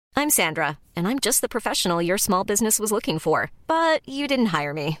I'm Sandra, and I'm just the professional your small business was looking for. But you didn't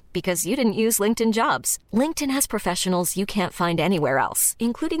hire me because you didn't use LinkedIn Jobs. LinkedIn has professionals you can't find anywhere else,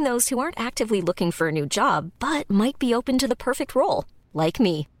 including those who aren't actively looking for a new job, but might be open to the perfect role, like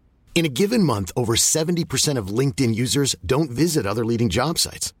me. In a given month, over 70% of LinkedIn users don't visit other leading job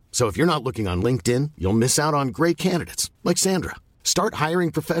sites. So if you're not looking on LinkedIn, you'll miss out on great candidates like Sandra. Start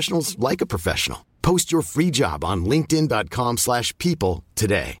hiring professionals like a professional. Post your free job on linkedin.com/people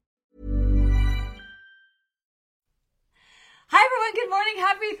today. Hi everyone, good morning,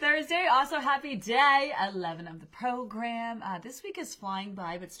 happy Thursday, also happy day 11 of the program. This week is flying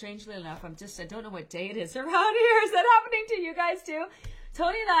by, but strangely enough, I don't know what day it is around here. Is that happening to you guys too?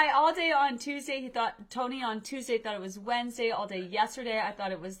 Tony and I, all day on Tuesday, Tony on Tuesday thought it was Wednesday, all day yesterday I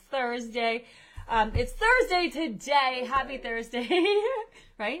thought it was Thursday. It's Thursday today, happy Thursday,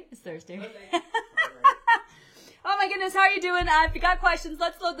 right? It's Thursday. Oh my goodness, how are you doing? If you got questions,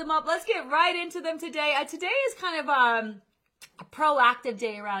 let's load them up. Let's get right into them today. Today is kind of a proactive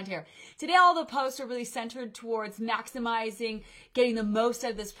day around here. Today, all the posts are really centered towards maximizing, getting the most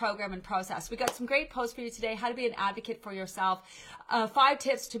out of this program and process. We got some great posts for you today, how to be an advocate for yourself, 5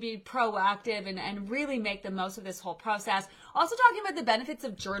 tips to be proactive and really make the most of this whole process. Also talking about the benefits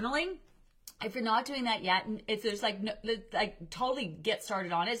of journaling. If you're not doing that yet, if there's totally get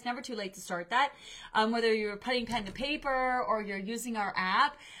started on it. It's never too late to start that. Whether you're putting pen to paper or you're using our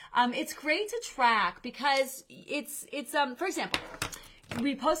app, it's great to track because it's for example,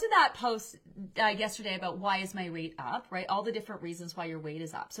 we posted that post yesterday about why is my weight up, right? All the different reasons why your weight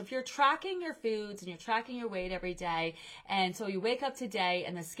is up. So if you're tracking your foods and you're tracking your weight every day, and so you wake up today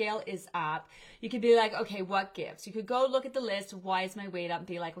and the scale is up, you could be like, okay, what gives? You could go look at the list of why is my weight up and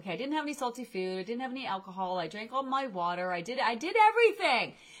be like, okay, I didn't have any salty food, I didn't have any alcohol, I drank all my water, I did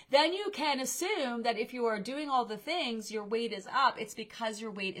everything. Then you can assume that if you are doing all the things, your weight is up, it's because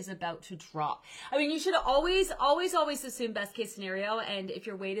your weight is about to drop. I mean, you should always assume best case scenario, and if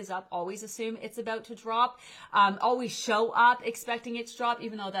your weight is up, always assume it's about to drop. Always show up expecting it to drop,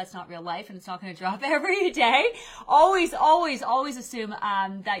 even though that's not real life and it's not going to drop every day. Always assume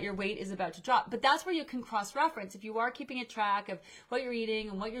that your weight is about to drop. But that's where you can cross-reference. If you are keeping a track of what you're eating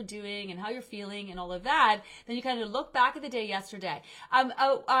and what you're doing and how you're feeling and all of that, then you kind of look back at the day yesterday.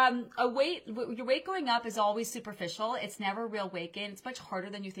 Your weight going up is always superficial. It's never real weight gain. It's much harder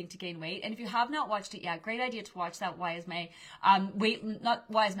than you think to gain weight. And if you have not watched it yet, great idea to watch that Why is my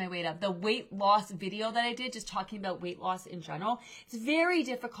weight up? The weight loss video that I did, just talking about weight loss in general. It's very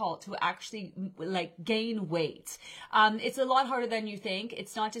difficult to actually gain weight. It's a lot harder than you think.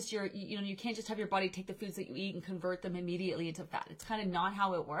 It's not just you can't just have your body take the foods that you eat and convert them immediately into fat. It's kind of not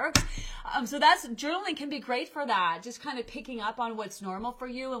how it works. So journaling can be great for that. Just kind of picking up on what's normal for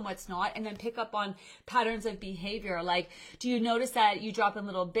you and what's not, and then pick up on patterns of behavior. Like, do you notice that you drop in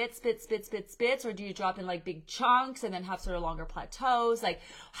little bits, or do you drop in like big chunks and then have sort of longer plateaus? Like,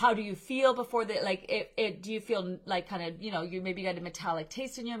 how do you feel before do you feel like kind of, you maybe got a metallic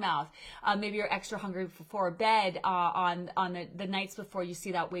taste in your mouth? Maybe you're extra hungry before bed on the nights before you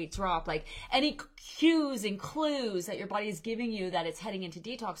see that weight drop. Like, any cues and clues that your body is giving you that it's heading into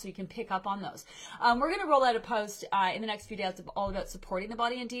detox, so you can pick up on those. We're going to roll out a post in the next few days all about supporting the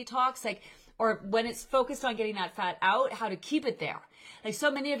body in detox, or when it's focused on getting that fat out, how to keep it there. Like, so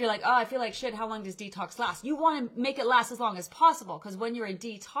many of you are like, oh, I feel like shit, how long does detox last? You want to make it last as long as possible, because when you're in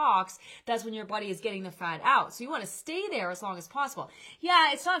detox, that's when your body is getting the fat out. So you want to stay there as long as possible.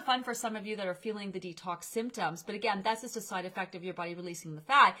 Yeah, it's not fun for some of you that are feeling the detox symptoms, but again, that's just a side effect of your body releasing the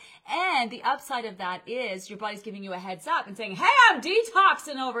fat. And the upside of that is your body's giving you a heads up and saying, hey, I'm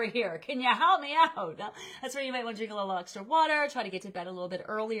detoxing over here. Can you help me out? That's where you might want to drink a little extra water, try to get to bed a little bit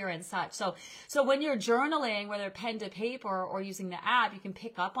earlier and such. So when you're journaling, whether pen to paper or using the app, you can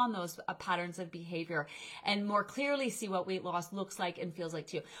pick up on those patterns of behavior and more clearly see what weight loss looks like and feels like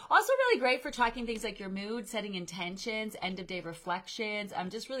to you. Also really great for tracking things like your mood, setting intentions, end of day reflections.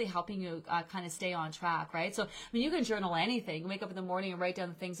 Just really helping you kind of stay on track, right? So, I mean, you can journal anything. Wake up in the morning and write down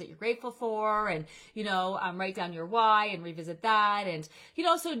the things that you're grateful for, and, write down your why and revisit that. And,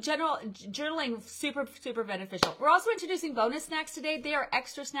 so journaling, super, super beneficial. We're also introducing bonus snacks today. They are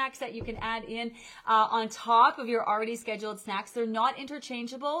extra snacks that you can add in on top of your already scheduled snacks. They're not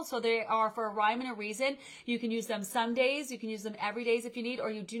interchangeable, so they are for a rhyme and a reason. You can use them some days, you can use them every day if you need, or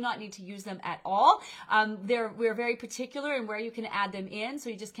you do not need to use them at all. We're very particular in where you can add them in, so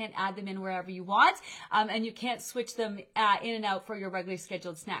you just can't add them in wherever you want, and you can't switch them in and out for your regularly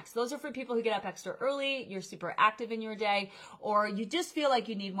scheduled snacks. Those are for people who get up extra early, you're super active in your day, or you just feel like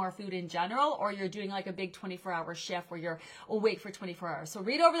you need more food in general, or you're doing like a big 24-hour shift where you're awake for 24 hours. So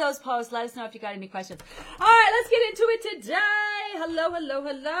read over those posts, let us know if you got any questions. All right, let's get into it today. Hello, hello,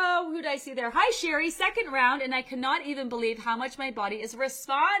 hello. Who did I see there? Hi, Sherry. Second round, and I cannot even believe how much my body is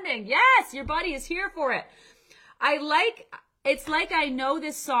responding. Yes, your body is here for it. It's like I know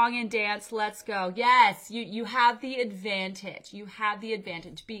this song and dance. Let's go. Yes, you have the advantage. You have the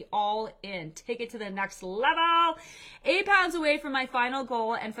advantage. Be all in. Take it to the next level. 8 pounds away from my final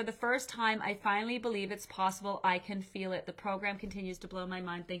goal, and for the first time, I finally believe it's possible. I can feel it. The program continues to blow my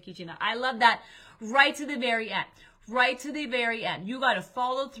mind. Thank you, Gina. I love that. Right to the very end. Right to the very end. You got to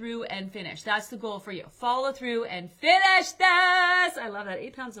follow through and finish. That's the goal for you. Follow through and finish this. I love that.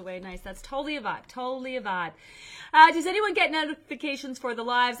 8 pounds away. Nice. That's totally a vibe. Totally a vibe. Does anyone get notifications for the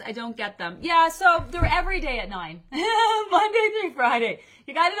lives? I don't get them. Yeah, so they're every day at 9. Monday through Friday.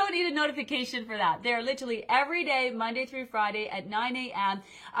 You guys don't need a notification for that. They're literally every day, Monday through Friday at 9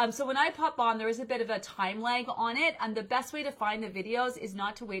 a.m. So when I pop on, there is a bit of a time lag on it. And the best way to find the videos is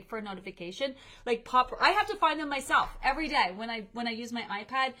not to wait for a notification. I have to find them myself every day. When I use my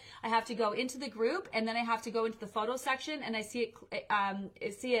iPad, I have to go into the group, and then I have to go into the photo section, and I see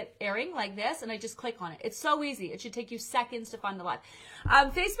it airing like this, and I just click on it. It's so easy. It should take you seconds to find the live.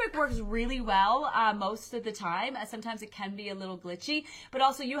 Facebook works really well most of the time. Sometimes it can be a little glitchy, but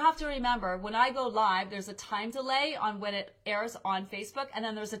also you have to remember when I go live, there's a time delay on when it airs on Facebook, and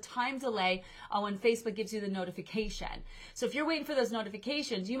then there's a time delay on when Facebook gives you the notification. So if you're waiting for those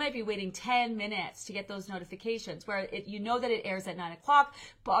notifications, you might be waiting 10 minutes to get those notifications, where you know that it airs at 9 o'clock,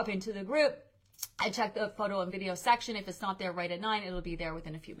 pop into the group. I check the photo and video section. If it's not there right at 9, it'll be there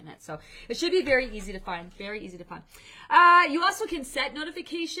within a few minutes. So it should be very easy to find. Very easy to find. You also can set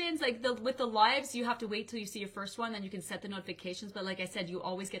notifications. With the lives, you have to wait till you see your first one, then you can set the notifications. But like I said, you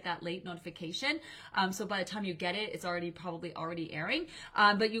always get that late notification. So by the time you get it, it's probably already airing.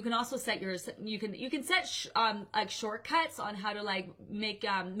 But you can also set you can set shortcuts on how to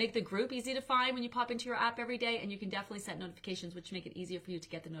make the group easy to find when you pop into your app every day. And you can definitely set notifications, which make it easier for you to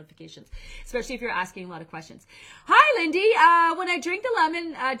get the notifications, especially if you're asking a lot of questions. Hi, Lindy. When I drink the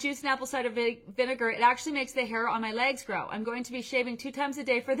lemon juice and apple cider vinegar, it actually makes the hair on my legs grow. I'm going to be shaving 2 times a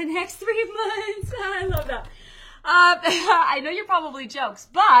day for the next 3 months. I love that. I know you're probably jokes,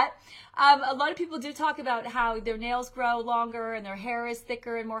 but a lot of people do talk about how their nails grow longer and their hair is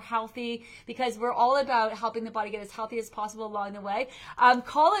thicker and more healthy, because we're all about helping the body get as healthy as possible along the way.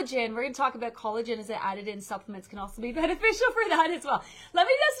 Collagen, we're going to talk about collagen as an added in supplements, can also be beneficial for that as well. Let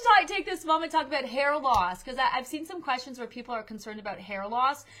me just take this moment to talk about hair loss, because I've seen some questions where people are concerned about hair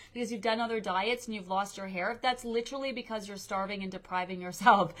loss because you've done other diets and you've lost your hair. That's literally because you're starving and depriving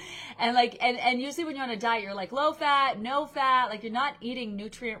yourself. And and usually when you're on a diet, you're like low fat, no fat, you're not eating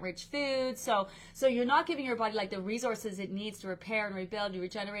nutrient rich food. So you're not giving your body the resources it needs to repair and rebuild, to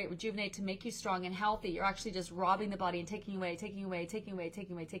regenerate, rejuvenate, to make you strong and healthy. You're actually just robbing the body and taking away to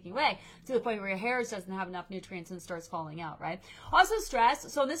the point where your hair doesn't have enough nutrients and starts falling out, right? Also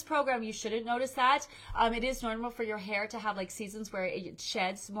stress. So in this program, you shouldn't notice that. It is normal for your hair to have seasons where it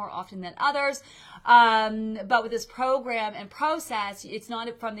sheds more often than others. But with this program and process, it's not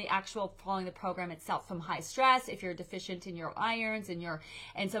from the actual following the program itself, from high stress. If you're deficient in your irons and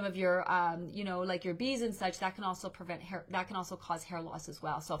some of your your B's and such, that can also cause hair loss as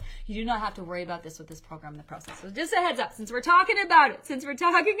well. So you do not have to worry about this with this program in the process. So just a heads up, since we're talking about it.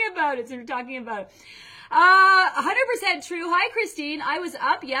 100% true. Hi, Christine. I was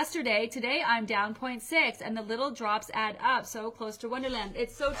up yesterday. Today I'm down 0.6, and the little drops add up. So close to Wonderland.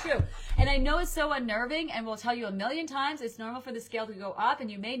 It's so true. And I know it's so unnerving, and we'll tell you a million times, it's normal for the scale to go up,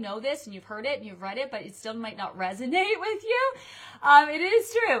 and you may know this, and you've heard it, and you've read it, but it still might not resonate with you. It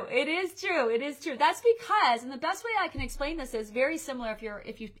is true. It is true. It is true. That's because, and the best way I can explain this is very similar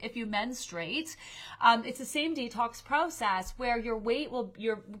if you menstruate. It's the same detox process where your weight when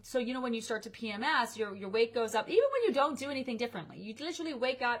you start to PMS, your weight goes up, even when you don't do anything differently. You literally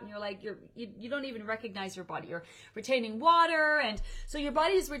wake up and you don't even recognize your body. You're retaining water, and so your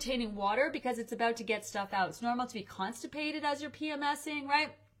body is retaining water because it's about to get stuff out. It's normal to be constipated as you're PMSing,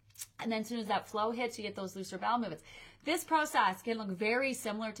 right? And then as soon as that flow hits, you get those looser bowel movements. This process can look very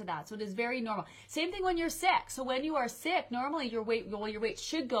similar to that. So it is very normal. Same thing when you're sick. So when you are sick, normally your weight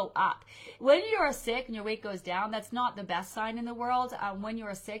should go up. When you are sick and your weight goes down, that's not the best sign in the world. When you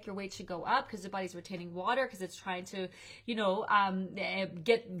are sick, your weight should go up because the body's retaining water, because it's trying to,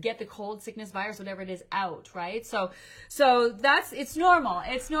 get the cold, sickness, virus, whatever it is out, right? So it's normal.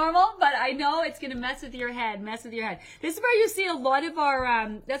 It's normal, but I know it's going to mess with your head. This is where you see a lot of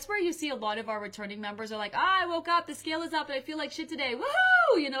our, returning members are like, I woke up, the skin scale is up and I feel like shit today.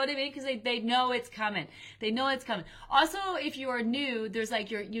 Woohoo! You know what I mean? Because they know it's coming. They know it's coming. Also, if you are new, there's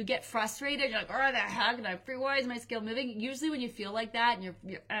like you get frustrated. You're like, oh, the heck? Why is my scale moving? Usually when you feel like that and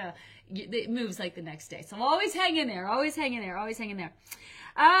it moves like the next day. So always hang in there. Always hang in there. Always hang in there.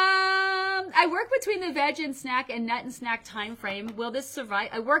 I work between the veg and snack and nut and snack time frame. Will this survive?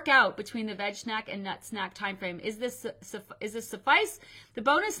 I work out between the veg snack and nut snack time frame. Is this suffice? The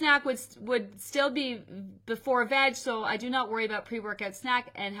bonus snack would still be before veg, so I do not worry about pre-workout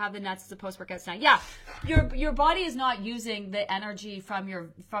snack and have the nuts as a post-workout snack. Yeah, your body is not using the energy from your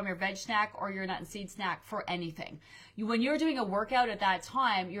veg snack or your nut and seed snack for anything. When you're doing a workout at that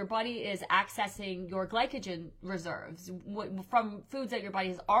time, your body is accessing your glycogen reserves from foods that your body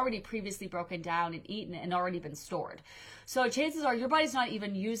has already previously broken down and eaten and already been stored. So chances are your body's not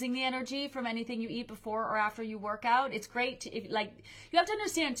even using the energy from anything you eat before or after you work out. It's great you have to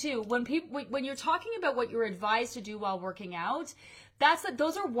understand too, when you're talking about what you're advised to do while working out,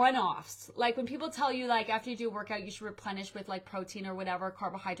 those are one-offs. Like when people tell you like after you do a workout you should replenish with like protein or whatever,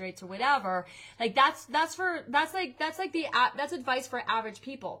 carbohydrates or whatever, like that's advice for average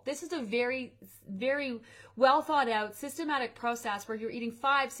people. This is a very, very well thought out systematic process where you're eating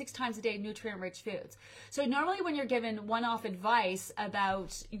 5-6 times a day nutrient-rich foods. So normally when you're given one-off advice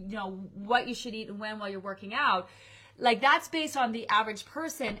about what you should eat and when while you're working out, like that's based on the average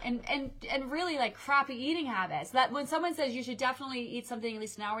person and really like crappy eating habits. That when someone says you should definitely eat something at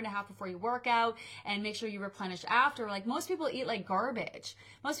least an hour and a half before you work out and make sure you replenish after, like most people eat like garbage.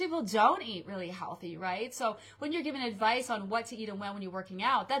 Most people don't eat really healthy, right? So when you're given advice on what to eat and when you're working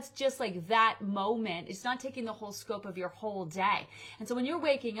out, that's just like that moment. It's not taking the whole scope of your whole day. And so when you're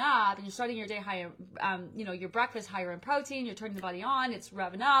waking up and you're starting your day higher, your breakfast higher in protein, you're turning the body on, it's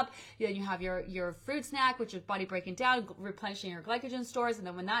revving up. Then you have your fruit snack, which is body breaking down, replenishing your glycogen stores, and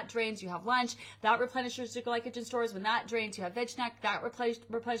then when that drains, you have lunch. That replenishes your glycogen stores. When that drains, you have veg snack. That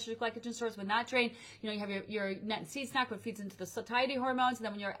replenishes your glycogen stores. When that drains, you have your nut and seed snack, which feeds into the satiety hormones, and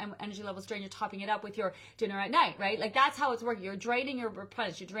then when your energy levels drain, you're topping it up with your dinner at night, right? Like that's how it's working. You're draining, you're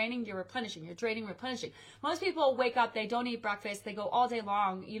replenishing. You're draining, you're replenishing. You're draining, replenishing. Most people wake up, they don't eat breakfast, they go all day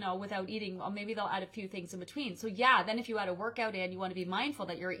long, without eating, or maybe they'll add a few things in between. So yeah, then if you add a workout in, you want to be mindful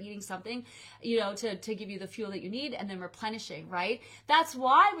that you're eating something, to give you the fuel that you need, and then replenishing, right? That's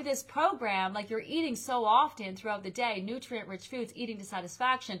why with this program, like you're eating so often throughout the day, nutrient-rich foods, eating to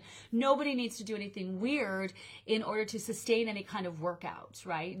satisfaction. Nobody needs to do anything weird in order to sustain any kind of workout,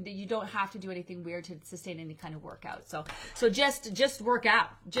 right? You don't have to do anything weird to sustain any kind of workout. So just work out.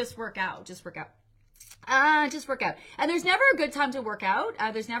 Just work out. Just work out. Just work out. And there's never a good time to work out.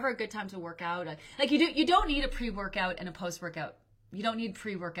 Like you don't need a pre-workout and a post-workout. You don't need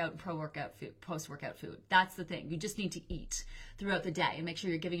pre-workout and pro-workout food, post-workout food. That's the thing. You just need to eat throughout the day and make sure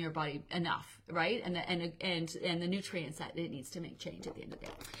you're giving your body enough, right? And the nutrients that it needs to make change at the end of the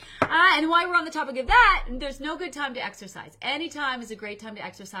day. And while we're on the topic of that, there's no good time to exercise. Any time is a great time to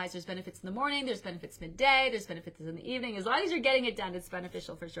exercise. There's benefits in the morning. There's benefits midday. There's benefits in the evening. As long as you're getting it done, it's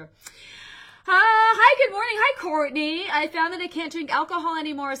beneficial for sure. Hi, good morning. Hi, Courtney. I found that I can't drink alcohol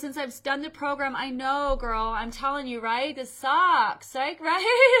anymore since I've done the program. I know, girl. I'm telling you, right? This sucks, right?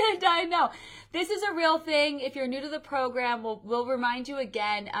 I know. This is a real thing. If you're new to the program, we'll remind you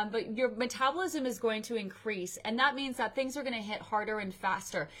again, but your metabolism is going to increase, and that means that things are going to hit harder and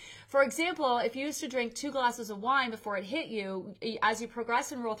faster. For example, if you used to drink 2 glasses of wine before it hit you, as you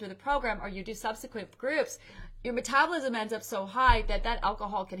progress and roll through the program, or you do subsequent groups, your metabolism ends up so high that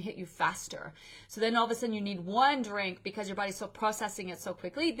alcohol can hit you faster. So then all of a sudden you need 1 drink because your body's so processing it so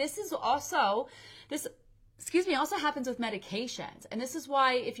quickly. Also happens with medications. And this is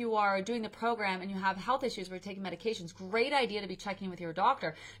why if you are doing the program and you have health issues where you're taking medications, great idea to be checking with your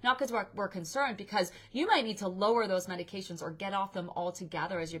doctor. Not because we're concerned, because you might need to lower those medications or get off them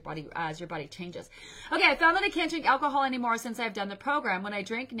altogether as your body changes. Okay, I found that I can't drink alcohol anymore since I've done the program. When I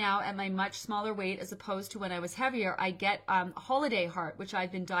drink now at my much smaller weight as opposed to when I was heavier, I get holiday heart, which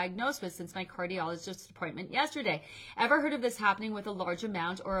I've been diagnosed with since my cardiologist appointment yesterday. Ever heard of this happening with a large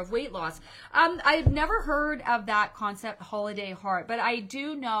amount or of weight loss? I've never heard of that concept, holiday heart, but I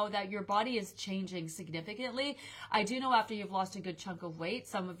do know that your body is changing significantly. I do know after you've lost a good chunk of weight,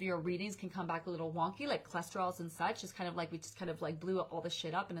 some of your readings can come back a little wonky, like cholesterols and such. It's kind of like we just kind of like blew all the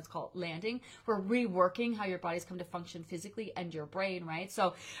shit up, and it's called landing. We're reworking how your body's come to function physically and your brain, right?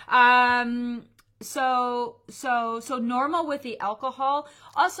 So So normal with the alcohol.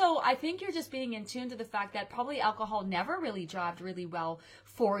 Also, I think you're just being in tune to the fact that probably alcohol never really jobbed really well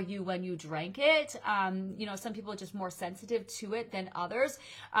for you when you drank it. Some people are just more sensitive to it than others.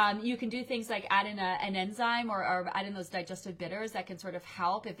 You can do things like add in an enzyme or add in those digestive bitters that can sort of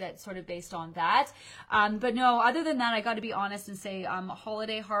help if that's sort of based on that. But no, other than that, I got to be honest and say,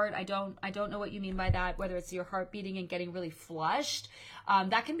 holiday heart, I don't know what you mean by that, whether it's your heart beating and getting really flushed.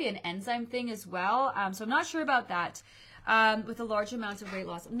 That can be an enzyme thing as well. So I'm not sure about that. With a large amount of weight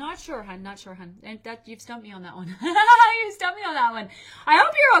loss. I'm not sure, hun. And that, you've stumped me on that one. You stumped me on that one. I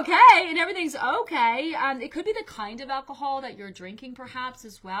hope you're okay and everything's okay. It could be the kind of alcohol that you're drinking perhaps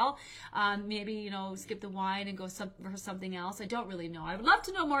as well. Maybe, skip the wine and go for something else. I don't really know. I would love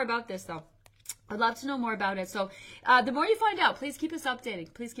to know more about this though. I'd love to know more about it. So, the more you find out, please keep us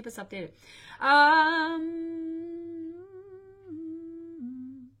updated. Please keep us updated.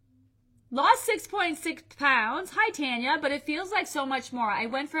 Lost 6.6 pounds. Hi, Tanya, but it feels like so much more. I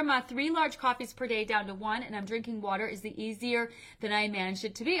went from 3 large coffees per day down to 1, and I'm drinking water is the easier than I managed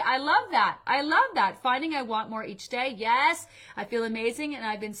it to be. I love that. I love that. Finding I want more each day. Yes, I feel amazing, and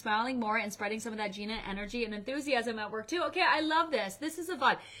I've been smiling more and spreading some of that Gina energy and enthusiasm at work, too. Okay, I love this. This is a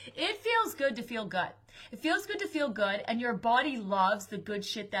vibe. It feels good to feel good. It feels good to feel good, and your body loves the good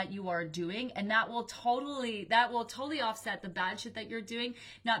shit that you are doing, and that will totally offset the bad shit that you're doing.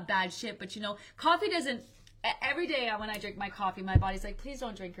 Not bad shit, but coffee doesn't. Every day when I drink my coffee, my body's like, please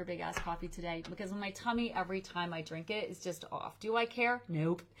don't drink your big ass coffee today, because my tummy every time I drink it is just off. Do I care?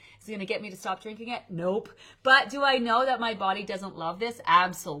 Nope. Is it going to get me to stop drinking it? Nope. But do I know that my body doesn't love this?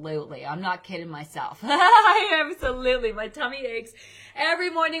 Absolutely. I'm not kidding myself. Absolutely. My tummy aches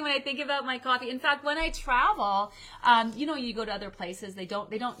every morning when I think about my coffee. In fact, when I travel, you go to other places, they don't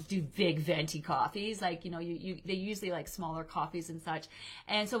do big venti coffees. Like, they usually like smaller coffees and such.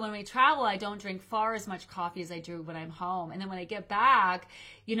 And so when we travel, I don't drink far as much coffee as I do when I'm home. And then when I get back,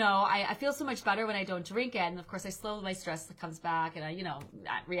 I feel so much better when I don't drink it. And of course, my stress comes back, and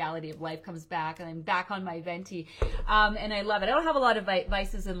that reality of life comes back, and I'm back on my venti. And I love it. I don't have a lot of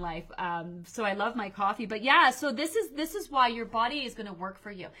vices in life. So I love my coffee. But yeah, so this is why your body is going to work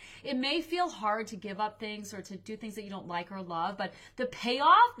for you. It may feel hard to give up things or to do things that you don't like or love, but the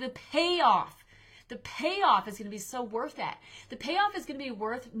payoff is going to be so worth it. The payoff is going to be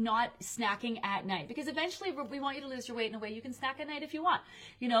worth not snacking at night, because eventually we want you to lose your weight in a way you can snack at night if you want.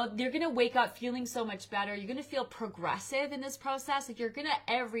 You're going to wake up feeling so much better. You're going to feel progressive in this process. Like, you're going to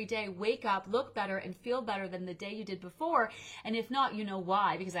every day wake up, look better, and feel better than the day you did before. And if not, you know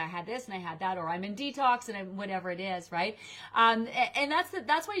why? Because I had this and I had that, or I'm in detox and whatever it is, right? And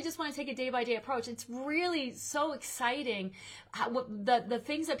that's why you just want to take a day by day approach. It's really so exciting the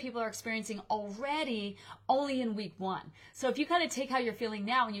things that people are experiencing already only in week 1. So if you kind of take how you're feeling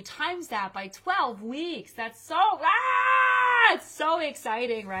now and you times that by 12 weeks, that's it's so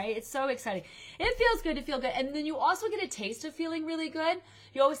exciting, right? It's so exciting. It feels good to feel good. And then you also get a taste of feeling really good.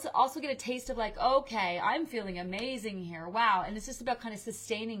 You also get a taste of like, okay, I'm feeling amazing here. Wow. And it's just about kind of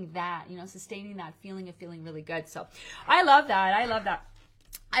sustaining that feeling of feeling really good. So I love that. I love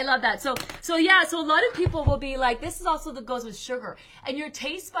that. So a lot of people will be like, this is also that goes with sugar, and your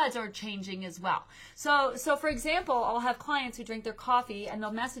taste buds are changing as well. So for example, I'll have clients who drink their coffee and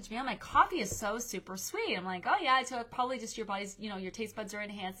they'll message me, my coffee is so super sweet. I'm like, oh yeah, so probably just your body's, your taste buds are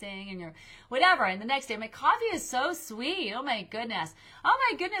enhancing and your whatever. And the next day, my coffee is so sweet. Oh my goodness,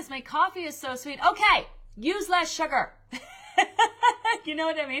 my coffee is so sweet. Okay, use less sugar. You know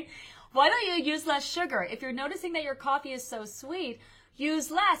what I mean? Why don't you use less sugar? If you're noticing that your coffee is so sweet,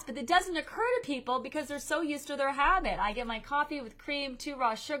 use less. But it doesn't occur to people because they're so used to their habit. I get my coffee with cream, 2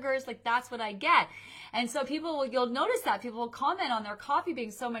 raw sugars, like that's what I get. And so you'll notice that people will comment on their coffee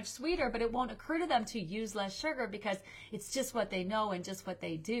being so much sweeter, but it won't occur to them to use less sugar because it's just what they know and just what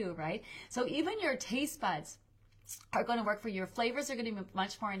they do, right? So even your taste buds are going to work for you. Your flavors are going to be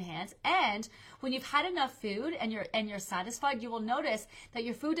much more enhanced. And when you've had enough food and you're satisfied, you will notice that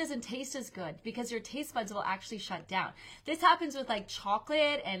your food doesn't taste as good because your taste buds will actually shut down. This happens with like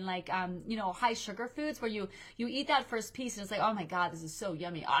chocolate and like, high sugar foods where you eat that first piece and it's like, oh my God, this is so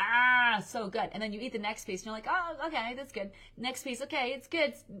yummy. So good. And then you eat the next piece and you're like, oh, okay, that's good. Next piece. Okay, it's good.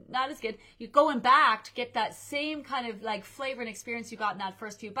 It's not as good. You're going back to get that same kind of like flavor and experience you got in that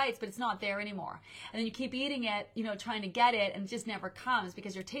first few bites, but it's not there anymore. And then you keep eating it, trying to get it, and it just never comes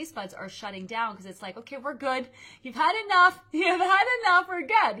because your taste buds are shutting down because it's like, okay, we're good. You've had enough. We're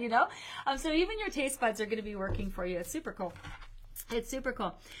good, So even your taste buds are going to be working for you. It's super cool.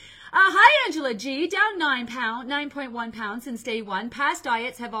 Hi, Angela G. Down 9.1 pounds since day one. Past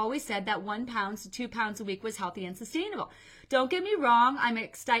diets have always said that 1 pound to 2 pounds a week was healthy and sustainable. Don't get me wrong. I'm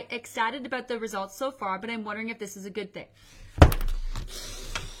ecstatic about the results so far, but I'm wondering if this is a good thing.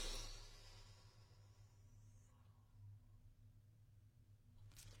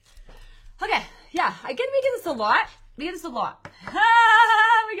 Okay, yeah, we get this a lot. We get this a lot.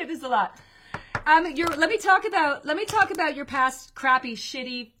 We get this a lot. Let me talk about your past crappy,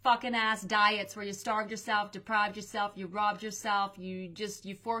 shitty, fucking ass diets where you starved yourself, deprived yourself, you robbed yourself, you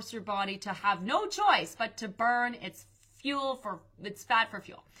force your body to have no choice but to burn its fat for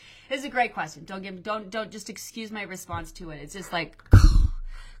fuel. This is a great question. Don't just excuse my response to it. It's just like,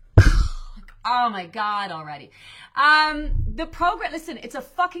 oh my God already. The program, listen, it's a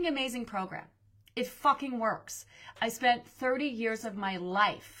fucking amazing program. It fucking works. I spent 30 years of my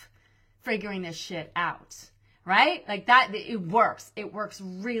life figuring this shit out, right? Like that, it works. It works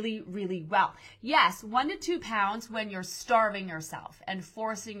really, really well. Yes, 1 to 2 pounds when you're starving yourself and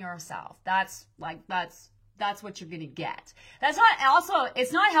forcing yourself. That's what you're going to get.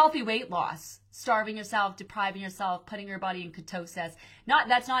 It's not healthy weight loss. Starving yourself, depriving yourself, putting your body in ketosis.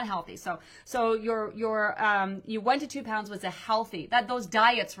 That's not healthy. So your 1 to 2 pounds was those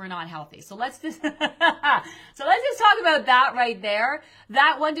diets were not healthy. So let's just talk about that right there.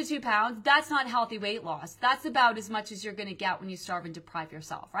 That 1 to 2 pounds, that's not healthy weight loss. That's about as much as you're going to get when you starve and deprive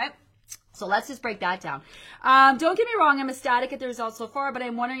yourself, right? So let's just break that down. Don't get me wrong, I'm ecstatic at the results so far, but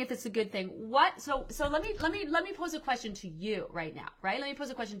I'm wondering if it's a good thing. So let me pose a question to you right now, right? Let me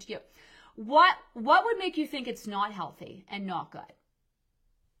pose a question to you. What would make you think it's not healthy and not good?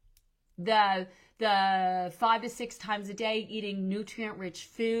 The 5 to 6 times a day eating nutrient-rich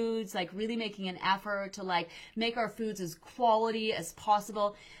foods, like really making an effort to like make our foods as quality as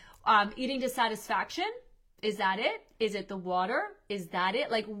possible. Eating to satisfaction. Is that it? Is it the water? Is that it?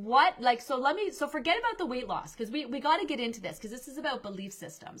 Like what? Like, so forget about the weight loss because we got to get into this because this is about belief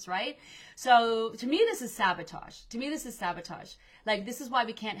systems, right? So to me, this is sabotage. Like this is why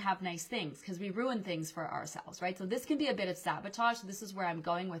we can't have nice things because we ruin things for ourselves, right? So this can be a bit of sabotage. So this is where I'm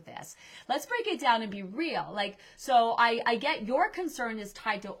going with this. Let's break it down and be real. Like, so I get your concern is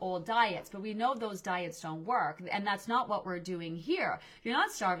tied to old diets, but we know those diets don't work. And that's not what we're doing here. You're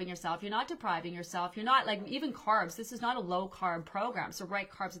not starving yourself. You're not depriving yourself. You're not like even carbs. This is not a low carb program. So right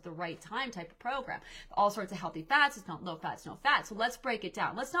carbs at the right time type of program. All sorts of healthy fats. It's not low fats, no fat. So let's break it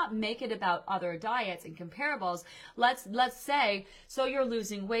down. Let's not make it about other diets and comparables. Let's say, so you're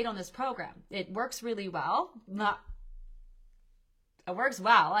losing weight on this program. It works really well. It works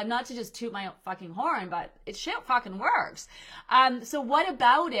well. I'm not to just toot my fucking horn, but it shit fucking works. So what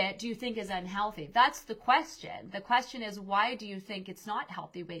about it do you think is unhealthy? That's the question. The question is, why do you think it's not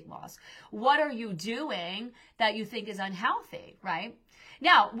healthy weight loss? What are you doing that you think is unhealthy, right?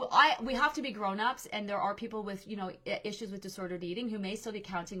 Now, we have to be grown-ups, and there are people with, issues with disordered eating who may still be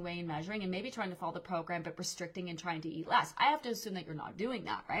counting, weighing, measuring, and maybe trying to follow the program, but restricting and trying to eat less. I have to assume that you're not doing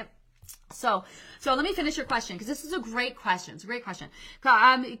that, right? So let me finish your question because this is a great question. It's a great question.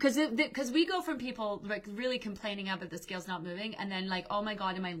 Because we go from people like really complaining about the scale's not moving and then like, oh my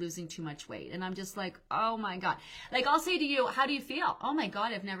God, am I losing too much weight? And I'm just like, oh my God. Like I'll say to you, how do you feel? Oh my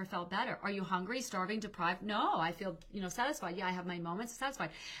God, I've never felt better. Are you hungry, starving, deprived? No, I feel, satisfied. Yeah, I have my moments satisfied.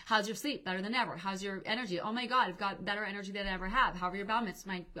 How's your sleep? Better than ever. How's your energy? Oh my God, I've got better energy than I ever have. How are your bowel movements?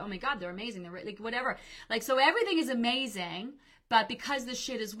 Oh my God, they're amazing. They're like whatever. Like, so everything is amazing. But because this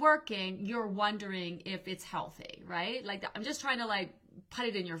shit is working, you're wondering if it's healthy, right? Like I'm just trying to like put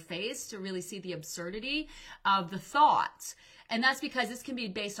it in your face to really see the absurdity of the thought. And that's because this can be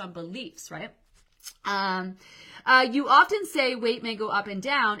based on beliefs, right? You often say weight may go up and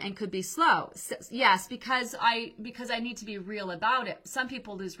down and could be slow. Yes, because I need to be real about it. Some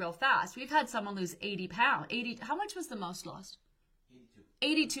people lose real fast. We've had someone lose 80 pounds. How much was the most lost?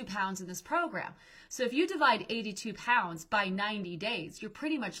 82 pounds in this program. So if you divide 82 pounds by 90 days, you're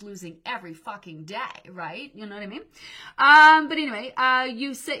pretty much losing every fucking day, right? You know what I mean? But anyway,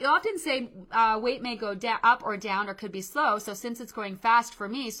 you often say weight may go up or down or could be slow. So since it's going fast for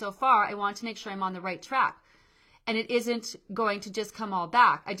me so far, I want to make sure I'm on the right track. And it isn't going to just come all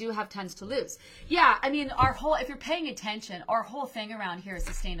back. I do have tons to lose. Yeah, I mean, if you're paying attention, our whole thing around here is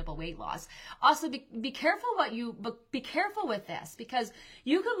sustainable weight loss. Also, be careful be careful with this because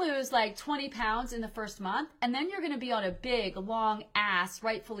you could lose like 20 pounds in the first month and then you're going to be on a big, long ass,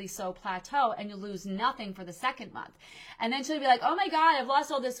 rightfully so, plateau and you lose nothing for the second month. And then she'll be like, oh my God, I've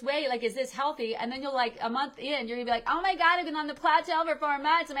lost all this weight. Like, is this healthy? And then you'll like a month in, you're going to be like, oh my God, I've been on the plateau for 4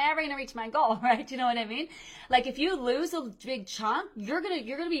 months. Am I ever going to reach my goal? Right? You know what I mean? Like if you lose a big chunk, you're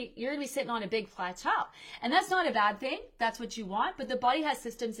gonna be sitting on a big plateau, and that's not a bad thing. That's what you want, but the body has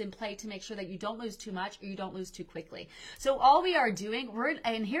systems in play to make sure that you don't lose too much or you don't lose too quickly. So all we are doing,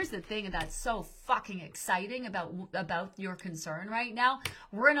 and here's the thing that's so fucking exciting about your concern right now.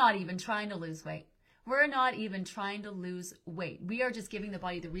 We're not even trying to lose weight. We're not even trying to lose weight. We are just giving the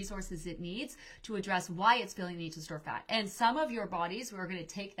body the resources it needs to address why it's feeling the need to store fat. And some of your bodies, we're going to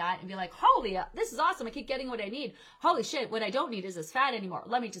take that and be like, holy, this is awesome. I keep getting what I need. Holy shit, what I don't need is this fat anymore.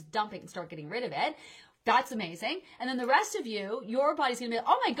 Let me just dump it and start getting rid of it. That's amazing. And then the rest of you, your body's going to be like,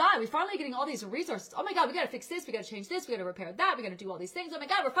 oh my God, we're finally getting all these resources. Oh my God, we got to fix this. We got to change this. We got to repair that. We got to do all these things. Oh my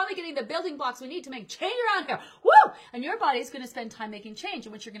God, we're finally getting the building blocks we need to make change around here. Woo! And your body's going to spend time making change,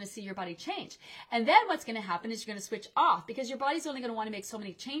 in which you're going to see your body change. And then what's going to happen is you're going to switch off, because your body's only going to want to make so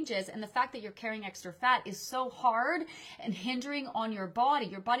many changes. And the fact that you're carrying extra fat is so hard and hindering on your body.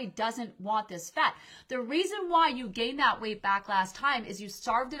 Your body doesn't want this fat. The reason why you gained that weight back last time is you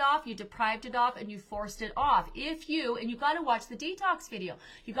starved it off, you deprived it off, and you forced it off. And you got to watch the detox video.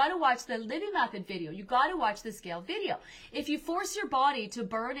 You got to watch the living method video. You got to watch the scale video. If you force your body to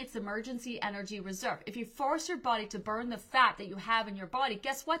burn its emergency energy reserve, if you force your body to burn the fat that you have in your body,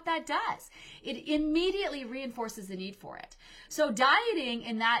 guess what that does? It immediately reinforces the need for it. So dieting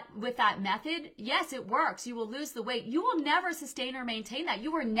with that method, yes, it works. You will lose the weight. You will never sustain or maintain that.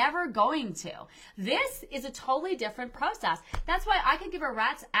 You were never going to. This is a totally different process. That's why I can give a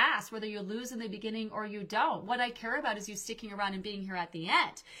rat's ass whether you lose in the beginning or you don't. What I care about is you sticking around and being here at the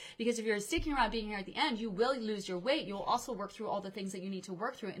end. Because if you're sticking around being here at the end, you will lose your weight. You will also work through all the things that you need to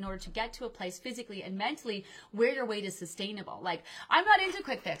work through in order to get to a place physically and mentally where your weight is sustainable. Like, I'm not into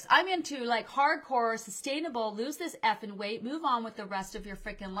quick fix. I'm into like hardcore, sustainable, lose this effing weight, move on with the rest of your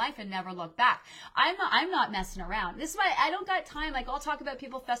freaking life and never look back. I'm not messing around. This is why I don't got time. Like, I'll talk about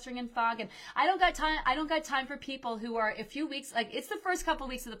people festering in fog, and I don't got time for people who are a few weeks, like it's the first couple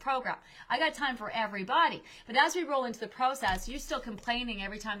weeks of the program. I got time for everybody. But as we roll into the process, you're still complaining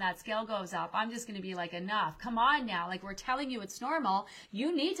every time that scale goes up. I'm just going to be like, enough. Come on now. Like, we're telling you it's normal.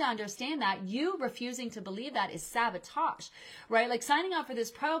 You need to understand that. You refusing to believe that is sabotage, right? Like, signing up for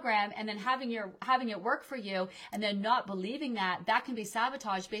this program and then having it work for you and then not believing that can be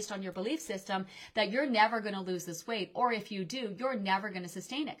sabotage based on your belief system that you're never going to lose this weight. Or if you do, you're never going to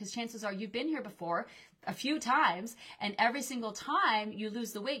sustain it, because chances are you've been here before a few times, and every single time you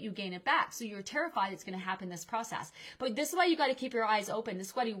lose the weight, you gain it back. So you're terrified it's going to happen this process. But this is why you got to keep your eyes open. This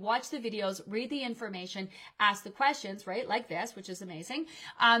is why you watch the videos, read the information, ask the questions, right? Like this, which is amazing.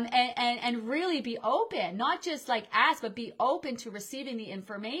 And really be open, not just like ask, but be open to receiving the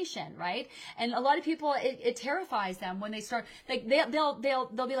information, right? And a lot of people, it terrifies them when they start, like they'll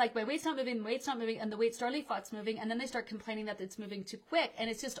be like, my weight's not moving, and the weight starts moving, and then they start complaining that it's moving too quick, and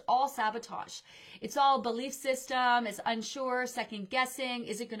it's just all sabotage. It's all belief system. It's unsure, second guessing.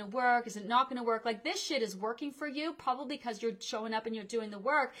 Is it going to work? Is it not going to work? Like, this shit is working for you probably because you're showing up and you're doing the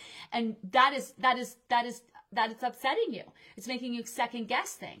work, and that is upsetting you. It's making you second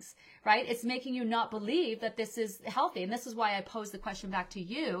guess things, right? It's making you not believe that this is healthy. And this is why I pose the question back to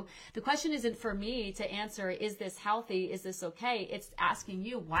you. The question isn't for me to answer, is this healthy? Is this okay? It's asking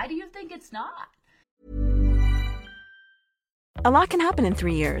you, why do you think it's not? A lot can happen in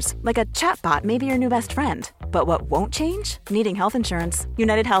 3 years, like a chatbot may be your new best friend. But what won't change? Needing health insurance.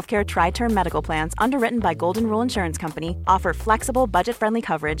 United Healthcare Tri-Term Medical Plans, underwritten by Golden Rule Insurance Company, offer flexible, budget-friendly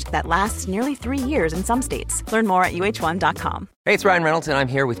coverage that lasts nearly 3 years in some states. Learn more at uh1.com. Hey, it's Ryan Reynolds, and I'm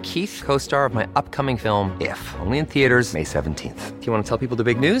here with Keith, co-star of my upcoming film, If, only in theaters May 17th. Do you want to tell people the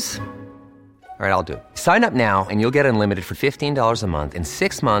big news? All right, I'll do it. Sign up now and you'll get unlimited for $15 a month and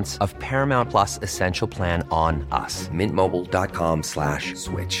 6 months of Paramount Plus Essential Plan on us.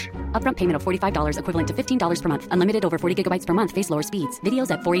 MintMobile.com/switch. Upfront payment of $45 equivalent to $15 per month. Unlimited over 40 gigabytes per month. Face lower speeds.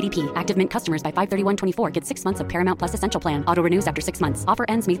 Videos at 480p. Active Mint customers by 531.24 get 6 months of Paramount Plus Essential Plan. Auto renews after 6 months. Offer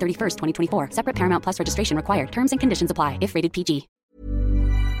ends May 31st, 2024. Separate Paramount Plus registration required. Terms and conditions apply if rated PG.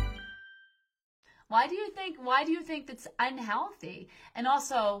 Why do you think that's unhealthy? And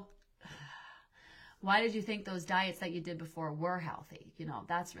also, why did you think those diets that you did before were healthy? You know,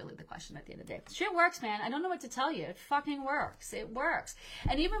 that's really the question at the end of the day. Shit works, man. I don't know what to tell you. It fucking works. It works.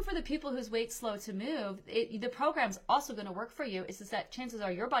 And even for the people whose weight's slow to move, the program's also going to work for you. It's just that chances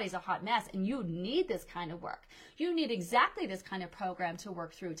are your body's a hot mess and you need this kind of work. You need exactly this kind of program to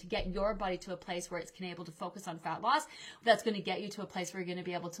work through to get your body to a place where it's able to focus on fat loss. That's going to get you to a place where you're going to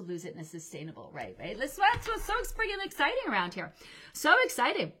be able to lose it in a sustainable way, right? That's what's so freaking exciting around here. So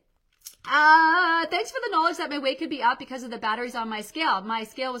exciting. Thanks for the knowledge that my weight could be up because of the batteries on my scale. My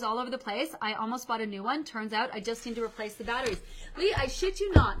scale was all over the place. I almost bought a new one. Turns out I just need to replace the batteries. Lee, I shit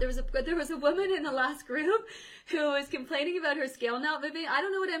you not. There was a woman in the last group who was complaining about her scale not moving. I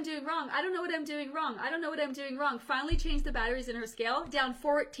don't know what I'm doing wrong. I don't know what I'm doing wrong. I don't know what I'm doing wrong. Finally changed the batteries in her scale, down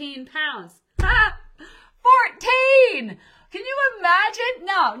 14 pounds. Ha! 14! Can you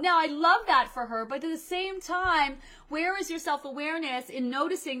imagine? No, I love that for her. But at the same time, where is your self-awareness in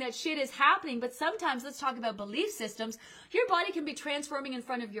noticing that shit is happening? But sometimes, let's talk about belief systems. Your body can be transforming in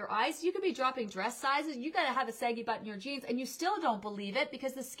front of your eyes. You could be dropping dress sizes. You got to have a saggy butt in your jeans, and you still don't believe it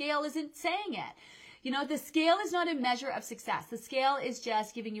because the scale isn't saying it. You know, the scale is not a measure of success. The scale is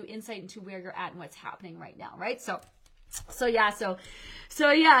just giving you insight into where you're at and what's happening right now, right? So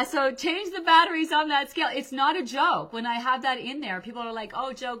change the batteries on that scale. It's not a joke. When I have that in there, people are like,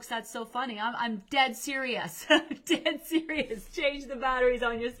 oh, jokes, that's so funny. I'm dead serious. Dead serious. Change the batteries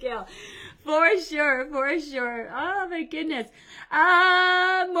on your scale. For sure. Oh my goodness.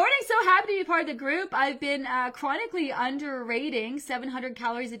 Morning. So happy to be part of the group. I've been chronically underrating 700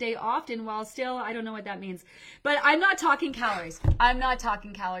 calories a day often while still, I don't know what that means, but I'm not talking calories.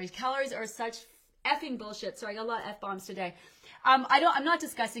 Calories are such effing bullshit. So I got a lot of F-bombs today. I'm not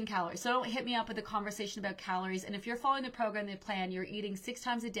discussing calories. So don't hit me up with a conversation about calories. And if you're following the program, the plan, you're eating 6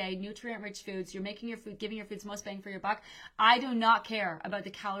 times a day, nutrient-rich foods, you're making your food, giving your foods most bang for your buck. I do not care about the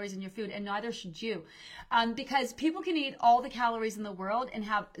calories in your food, and neither should you. Because people can eat all the calories in the world and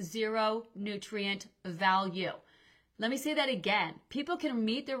have zero nutrient value. Let me say that again. People can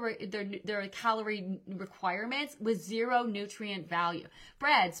meet their calorie requirements with zero nutrient value.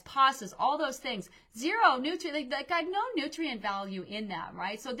 Breads, pastas, all those things, zero nutrient, like no nutrient value in them,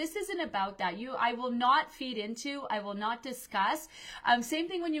 right? So this isn't about that. I will not feed into, I will not discuss. Same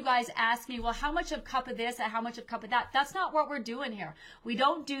thing when you guys ask me, well, how much of cup of this and how much of cup of that? That's not what we're doing here. We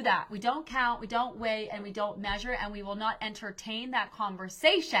don't do that. We don't count, we don't weigh, and we don't measure, and we will not entertain that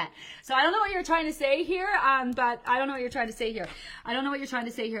conversation. So I don't know what you're trying to say here, but I don't know what you're trying to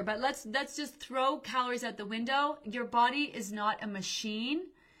say here. But let's just throw calories out the window. Your body is not a machine,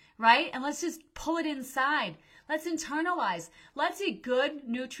 right? And let's just pull it inside. Let's internalize. Let's eat good,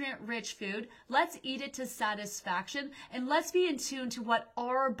 nutrient-rich food. Let's eat it to satisfaction. And let's be in tune to what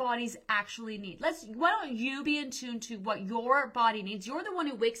our bodies actually need. Why don't you be in tune to what your body needs? You're the one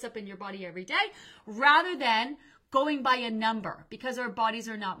who wakes up in your body every day rather than going by a number, because our bodies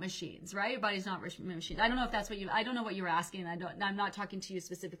are not machines, right? Your body's not machines. I don't know if that's I don't know what you were asking. I'm not talking to you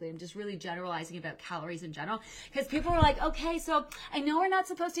specifically. I'm just really generalizing about calories in general, because people are like, okay, so I know we're not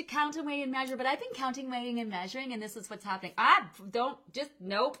supposed to count and weigh and measure, but I've been counting, weighing and measuring, and this is what's happening. I don't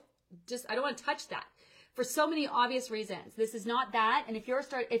want to touch that. For so many obvious reasons. This is not that. And if you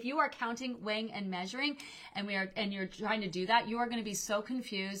are counting, weighing, and measuring, and you're trying to do that, you are going to be so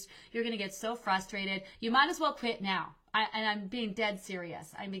confused. You're going to get so frustrated. You might as well quit now. And I'm being dead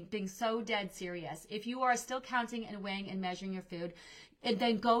serious. I'm being so dead serious. If you are still counting and weighing and measuring your food, and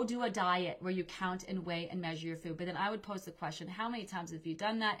then go do a diet where you count and weigh and measure your food. But then I would pose the question, how many times have you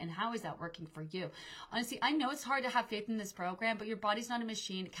done that, and how is that working for you? Honestly, I know it's hard to have faith in this program, but your body's not a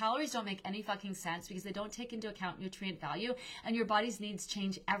machine. Calories don't make any fucking sense because they don't take into account nutrient value, and your body's needs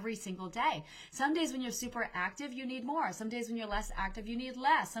change every single day. Some days when you're super active, you need more. Some days when you're less active, you need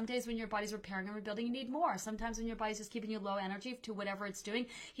less. Some days when your body's repairing and rebuilding, you need more. Sometimes when your body's just keeping you low energy to whatever it's doing,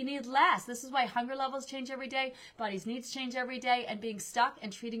 you need less. This is why hunger levels change every day, body's needs change every day, and being stuck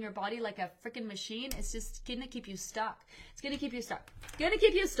and treating your body like a freaking machine, it's just gonna keep you stuck. It's gonna keep you stuck. Gonna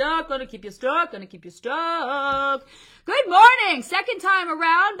keep you stuck. Good morning. Second time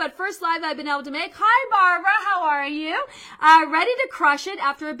around, but first live I've been able to make. Hi, Barbara. How are you? Ready to crush it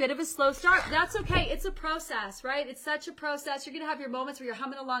after a bit of a slow start. That's okay. It's a process, right? It's such a process. You're gonna have your moments where you're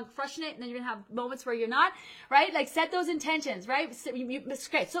humming along, crushing it, and then you're gonna have moments where you're not, right? Like set those intentions, right?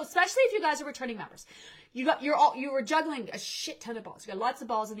 Okay. So especially if you guys are returning members. You were juggling a shit ton of balls. You got lots of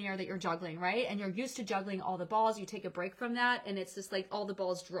balls in the air that you're juggling, right? And you're used to juggling all the balls. You take a break from that, and it's just like all the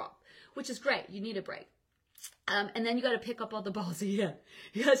balls drop, which is great. You need a break. And then you got to pick up all the balls again.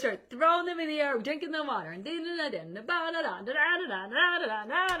 You got to start throwing them in the air, drinking the water, and so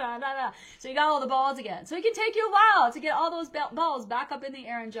you got all the balls again. So it can take you a while to get all those balls back up in the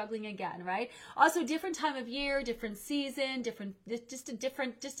air and juggling again, right? Also, different time of year, different season, just a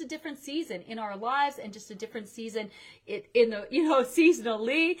different season in our lives, and just a different season in the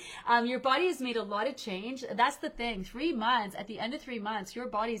seasonally. Your body has made a lot of change. That's the thing. 3 months. At the end of 3 months, your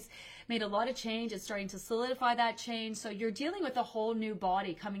body's made a lot of change. It's starting to solidify that change. So you're dealing with a whole new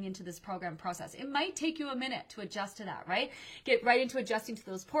body coming into this program process. It might take you a minute to adjust to that, right? Get right into adjusting to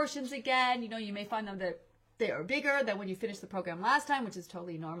those portions again. You may find them that They are bigger than when you finished the program last time, which is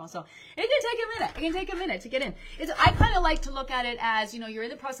totally normal. So it can take a minute. It can take a minute to get in. I kind of like to look at it as, you're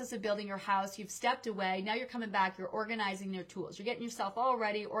in the process of building your house. You've stepped away. Now you're coming back. You're organizing your tools. You're getting yourself all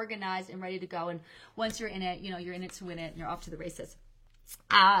ready, organized, and ready to go. And once you're in it, you're in it to win it, and you're off to the races.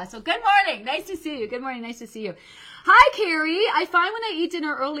 So good morning. Nice to see you. Good morning. Nice to see you. Hi, Carrie. I find when I eat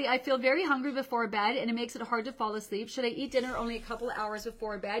dinner early, I feel very hungry before bed, and it makes it hard to fall asleep. Should I eat dinner only a couple of hours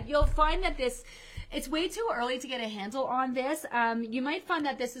before bed? You'll find that it's way too early to get a handle on this. You might find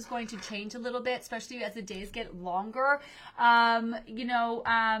that this is going to change a little bit, especially as the days get longer. If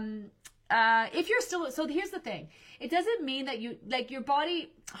you're still, so here's the thing. It doesn't mean that your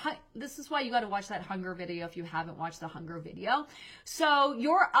body, this is why you got to watch that hunger video if you haven't watched the hunger video. So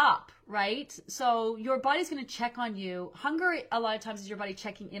you're up, right? So your body's going to check on you. Hunger, a lot of times, is your body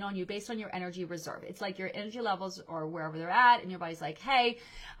checking in on you based on your energy reserve. It's like your energy levels or wherever they're at, and your body's like, hey,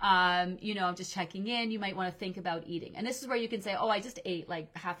 I'm just checking in. You might want to think about eating. And this is where you can say, oh, I just ate like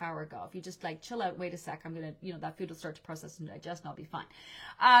a half hour ago. If you just like chill out, wait a sec, I'm going to, that food will start to process and digest and I'll be fine.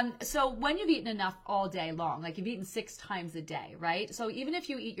 So when you've eaten enough all day long, like you've eaten 6 times a day, right? So even if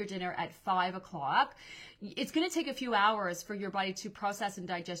you eat your dinner at 5 o'clock, it's going to take a few hours for your body to process and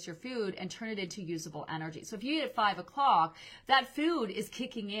digest your food and turn it into usable energy. So if you eat at 5 o'clock, that food is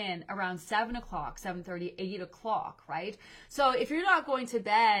kicking in around 7 o'clock, 7:30, 8 o'clock, right? So if you're not going to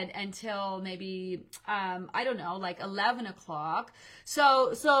bed until maybe, like 11 o'clock.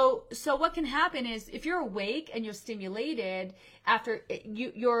 So what can happen is if you're awake and you're stimulated after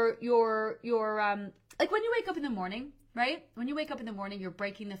you're like when you wake up in the morning, right? When you wake up in the morning, you're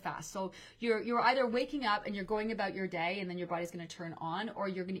breaking the fast. So you're either waking up and you're going about your day and then your body's going to turn on, or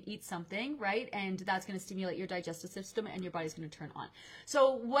you're going to eat something, right? And that's going to stimulate your digestive system and your body's going to turn on.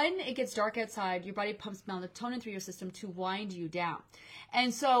 So when it gets dark outside, your body pumps melatonin through your system to wind you down.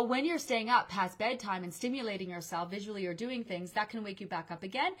 And so when you're staying up past bedtime and stimulating yourself visually or doing things, that can wake you back up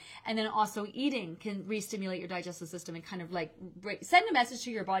again. And then also eating can re-stimulate your digestive system and kind of like send a message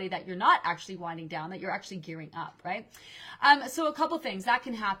to your body that you're not actually winding down, that you're actually gearing up, right? So a couple things that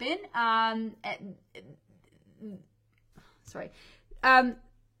can happen.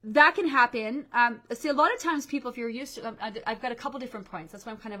 That can happen. See, a lot of times people, if you're used to, I've got a couple different points. That's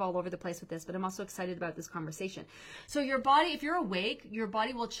why I'm kind of all over the place with this, but I'm also excited about this conversation. So your body, if you're awake, your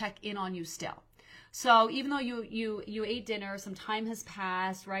body will check in on you still. So even though you ate dinner, some time has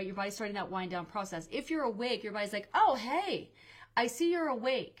passed, right? Your body's starting that wind down process. If you're awake, your body's like, oh, hey, I see you're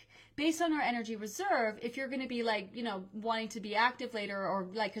awake. Based on our energy reserve, if you're going to be like, wanting to be active later, or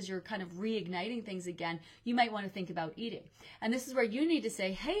like because you're kind of reigniting things again, you might want to think about eating. And this is where you need to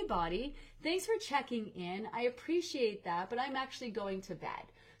say, hey, body, thanks for checking in. I appreciate that, but I'm actually going to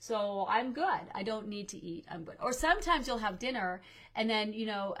bed. So I'm good. I don't need to eat. I'm good. Or sometimes you'll have dinner and then,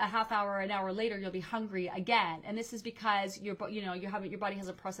 a half hour, an hour later, you'll be hungry again. And this is because your body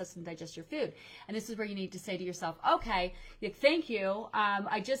hasn't processed and digest your food. And this is where you need to say to yourself, okay, thank you.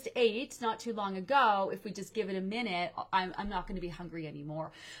 I just ate not too long ago. If we just give it a minute, I'm not going to be hungry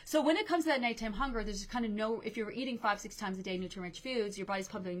anymore. So when it comes to that nighttime hunger, there's kind of if you're eating 5-6 times a day nutrient-rich foods, your body's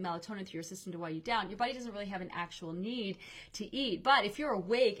pumping melatonin through your system to wind you down. Your body doesn't really have an actual need to eat. But if you're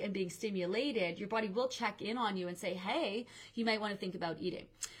awake and being stimulated, your body will check in on you and say, hey, you might want to think about eating.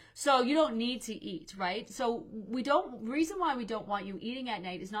 So you don't need to eat, right? So reason why we don't want you eating at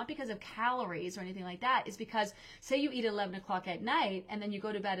night is not because of calories or anything like that. It's because say you eat at 11 o'clock at night and then you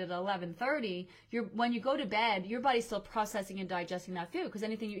go to bed at 11:30, when you go to bed, your body's still processing and digesting that food, because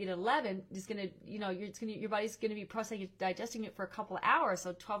anything you eat at 11 is going to, your body's going to be processing and digesting it for a couple of hours.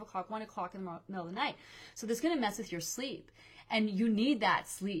 So 12 o'clock, 1 o'clock in the middle of the night. So this is going to mess with your sleep. And you need that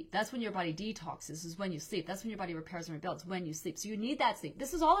sleep. That's when your body detoxes, is when you sleep. That's when your body repairs and rebuilds, when you sleep. So you need that sleep.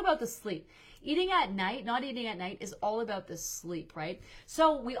 This is all about the sleep. Eating at night, not eating at night, is all about the sleep, right?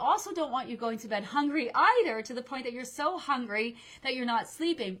 So we also don't want you going to bed hungry either, to the point that you're so hungry that you're not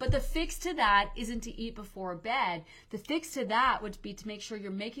sleeping. But the fix to that isn't to eat before bed. The fix to that would be to make sure you're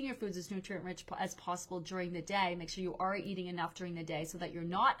making your foods as nutrient-rich as possible during the day. Make sure you are eating enough during the day so that you're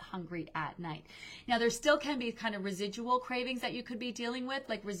not hungry at night. Now, there still can be kind of residual cravings that you could be dealing with,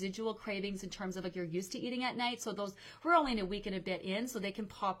 like residual cravings in terms of like you're used to eating at night. So those, we're only in a week and a bit in, so they can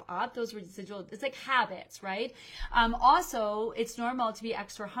pop up. Those residual, it's like habits, right? Also, it's normal to be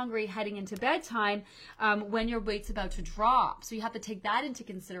extra hungry heading into bedtime when your weight's about to drop. So you have to take that into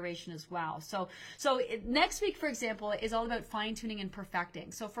consideration as well. So next week, for example, is all about fine tuning and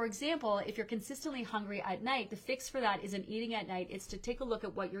perfecting. So for example, if you're consistently hungry at night, the fix for that isn't eating at night. It's to take a look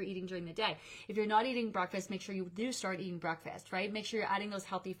at what you're eating during the day. If you're not eating breakfast, make sure you do start eating breakfast breakfast, right? Make sure you're adding those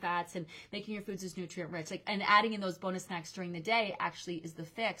healthy fats and making your foods as nutrient rich, and adding in those bonus snacks during the day actually is the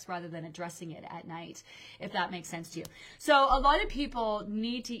fix rather than addressing it at night, if that makes sense to you. So a lot of people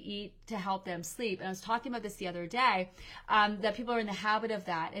need to eat to help them sleep. And I was talking about this the other day, that people are in the habit of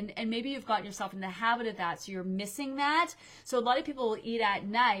that. And maybe you've gotten yourself in the habit of that, so you're missing that. So a lot of people will eat at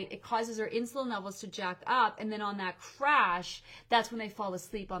night. It causes their insulin levels to jack up. And then on that crash, that's when they fall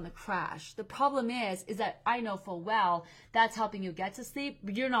asleep on the crash. The problem is that I know full well that's helping you get to sleep,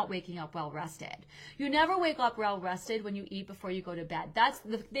 but you're not waking up well rested. You never wake up well rested when you eat before you go to bed.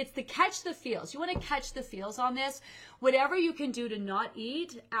 It's the catch the feels. You want to catch the feels on this. Whatever you can do to not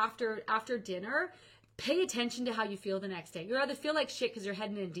eat after dinner, pay attention to how you feel the next day. You either feel like shit because you're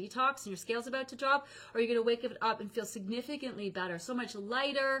heading in a detox and your scale's about to drop, or you're going to wake up and feel significantly better, so much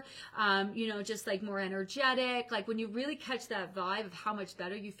lighter, just like more energetic. Like when you really catch that vibe of how much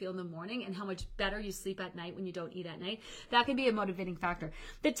better you feel in the morning and how much better you sleep at night when you don't eat at night, that can be a motivating factor.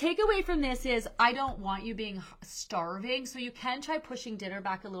 The takeaway from this is I don't want you being starving, so you can try pushing dinner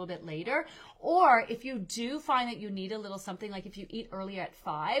back a little bit later. Or if you do find that you need a little something, like if you eat earlier at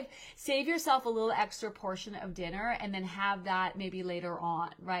 5, save yourself a little extra portion of dinner and then have that maybe later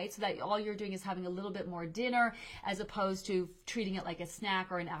on, right? So that all you're doing is having a little bit more dinner as opposed to treating it like a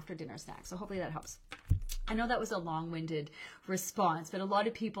snack or an after dinner snack. So hopefully that helps. I know that was a long-winded response, but a lot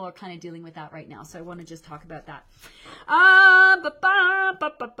of people are kind of dealing with that right now. So I want to just talk about that. Hi,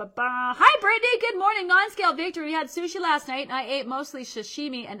 Brittany. Good morning. Non-scale victory. We had sushi last night, and I ate mostly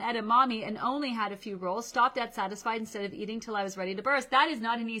sashimi and edamame and only had a few rolls. Stopped at satisfied instead of eating till I was ready to burst. That is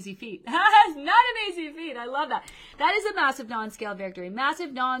not an easy feat. That is not an easy feat. I love that. That is a massive non-scale victory.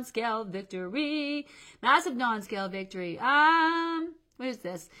 Massive non-scale victory. Massive non-scale victory. What is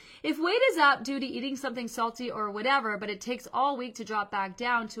this? If weight is up due to eating something salty or whatever, but it takes all week to drop back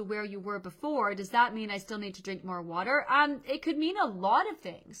down to where you were before, does that mean I still need to drink more water? It could mean a lot of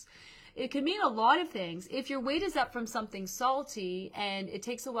things. It could mean a lot of things. If your weight is up from something salty and it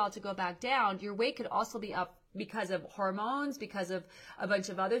takes a while to go back down, your weight could also be up because of hormones, because of a bunch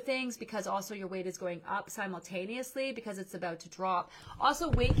of other things, because also your weight is going up simultaneously because it's about to drop. Also,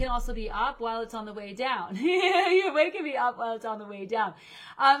 weight can also be up while it's on the way down. Your weight can be up while it's on the way down.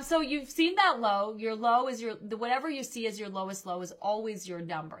 So you've seen that low. Your low is whatever you see as your lowest low is always your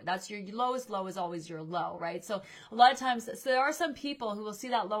number. That's your lowest low is always your low, right? So a lot of times, so there are some people who will see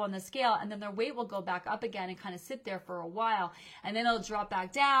that low on the scale and then their weight will go back up again and kind of sit there for a while, and then it'll drop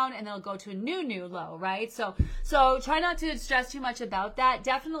back down and they'll go to a new low, right? So try not to stress too much about that.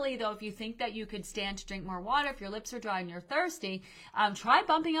 Definitely, though, if you think that you could stand to drink more water, if your lips are dry and you're thirsty, try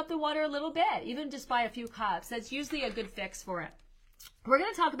bumping up the water a little bit, even just by a few cups. That's usually a good fix for it. We're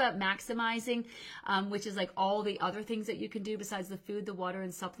going to talk about maximizing, which is like all the other things that you can do besides the food, the water,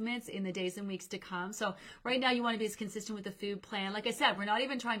 and supplements in the days and weeks to come. So right now you want to be as consistent with the food plan. Like I said, we're not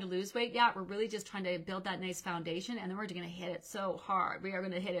even trying to lose weight yet. We're really just trying to build that nice foundation, and then we're going to hit it so hard. We are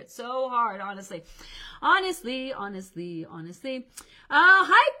going to hit it so hard, honestly. Honestly.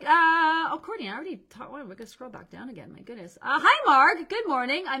 Hi, Courtney, I already taught one. We're going to scroll back down again. My goodness. Hi, Mark. Good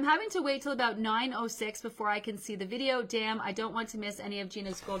morning. I'm having to wait till about 9:06 before I can see the video. Damn, I don't want to miss any of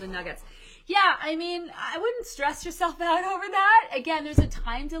Gina's golden nuggets. Yeah, I mean, I wouldn't stress yourself out over that. Again, there's a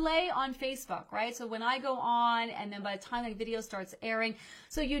time delay on Facebook, right? So when I go on, and then by the time the video starts airing,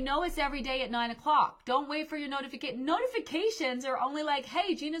 so you know it's every day at 9 o'clock. Don't wait for your notification. Notifications are only like,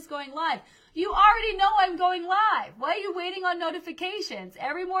 hey, Gina's going live. You already know I'm going live. Why are you waiting on notifications?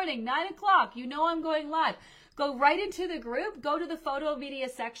 Every morning, 9 o'clock, you know I'm going live. Go right into the group, go to the photo media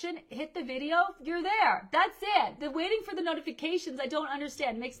section, hit the video, you're there. That's it. The waiting for the notifications, I don't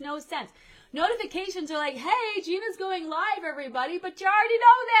understand. It makes no sense. Notifications are like, hey, Gina's going live, everybody, but you already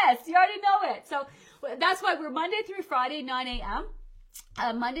know this. You already know it. So that's why we're Monday through Friday, 9 a.m.,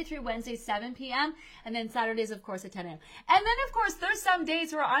 Monday through Wednesday, 7 p.m., and then Saturdays, of course, at 10 a.m. And then, of course, there's some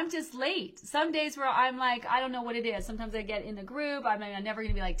days where I'm just late. Some days where I'm like, I don't know what it is. Sometimes I get in the group. I'm never going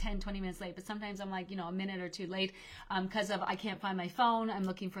to be like 10, 20 minutes late, but sometimes I'm like, a minute or two late because I can't find my phone. I'm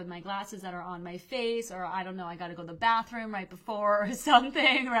looking for my glasses that are on my face, or I don't know, I got to go to the bathroom right before or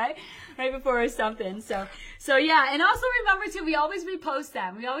something, right? Right before or something. So yeah, and also remember, too, we always repost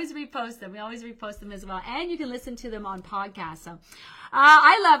them. We always repost them as well, and you can listen to them on podcasts. So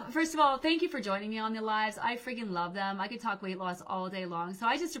First of all, thank you for joining me on the lives. I freaking love them. I could talk weight loss all day long. So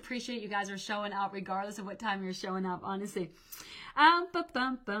I just appreciate you guys are showing up regardless of what time you're showing up, honestly. Bonjour,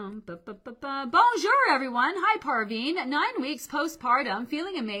 everyone. Hi, Parveen. 9 weeks postpartum,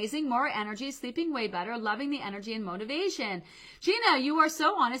 feeling amazing, more energy, sleeping way better, loving the energy and motivation. Gina, you are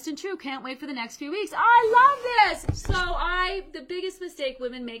so honest and true. Can't wait for the next few weeks. I love this. So the biggest mistake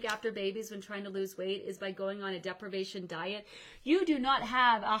women make after babies when trying to lose weight is by going on a deprivation diet. You do not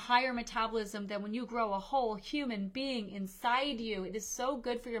have a higher metabolism than when you grow a whole human being inside you. It is so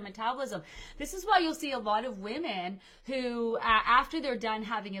good for your metabolism. This is why you'll see a lot of women who, after they're done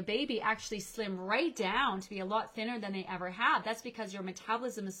having a baby, actually slim right down to be a lot thinner than they ever have. That's because your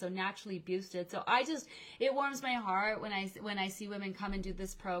metabolism is so naturally boosted. So it warms my heart when I see women come and do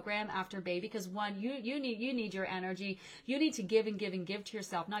this program after baby, because one, you need your energy. You need to give and give and give to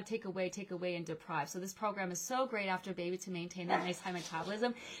yourself, not take away and deprive. So this program is so great after baby to maintain that nice high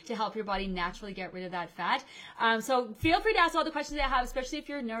metabolism, to help your body naturally get rid of that fat. So feel free to ask all the questions that you have, especially if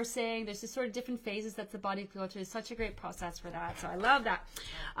you're nursing. There's just sort of different phases that the body goes through. It's such a great process for that. So I love that.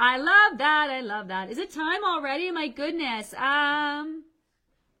 I love that. Is it time already? My goodness. I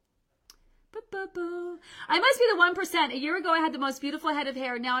must be the 1%. A year ago, I had the most beautiful head of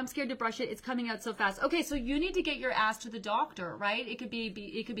hair. Now I'm scared to brush it. It's coming out so fast. Okay, so you need to get your ass to the doctor, right? It could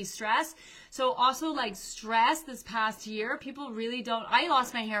be stress. So also like stress this past year, people really don't. I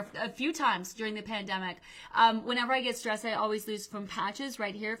lost my hair a few times during the pandemic. Whenever I get stressed, I always lose from patches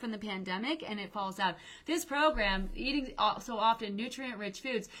right here from the pandemic, and it falls out. This program, eating so often nutrient-rich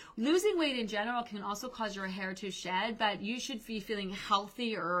foods, losing weight in general can also cause your hair to shed, but you should be feeling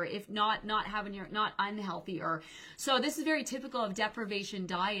healthier, if not unhealthier. So this is very typical of deprivation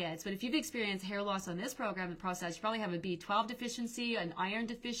diets. But if you've experienced hair loss on this program and process, you probably have a B12 deficiency, an iron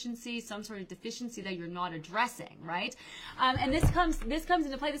deficiency, some sort of deficiency that you're not addressing, right? And this comes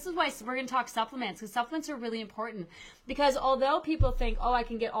into play. This is why we're going to talk supplements, because supplements are really important. Because although people think, oh, I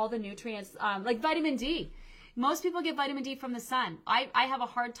can get all the nutrients, like vitamin D. Most people get vitamin D from the sun. I have a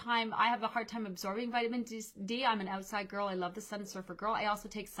hard time absorbing vitamin D. I'm an outside girl. I love the sun, surfer girl. I also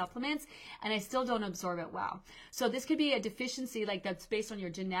take supplements, and I still don't absorb it well. So this could be a deficiency like that's based on your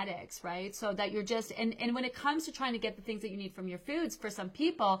genetics, right? So that you're just, and when it comes to trying to get the things that you need from your foods, for some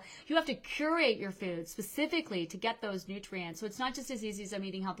people, you have to curate your foods specifically to get those nutrients. So it's not just as easy as I'm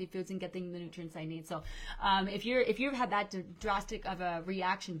eating healthy foods and getting the nutrients I need. So if you've had that drastic of a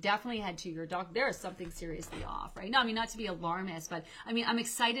reaction, definitely head to your doctor. There is something seriously off, right? No, I mean, not to be alarmist, but I mean, I'm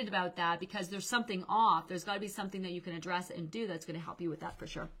excited about that because there's something off. There's got to be something that you can address and do that's going to help you with that for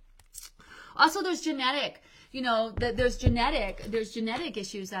sure. Also, there's genetic, there's genetic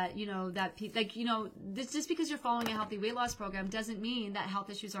issues that, this, just because you're following a healthy weight loss program doesn't mean that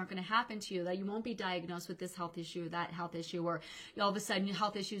health issues aren't going to happen to you, that you won't be diagnosed with this health issue, that health issue, or all of a sudden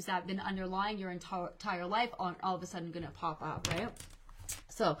health issues that have been underlying your entire life aren't all of a sudden going to pop up, right?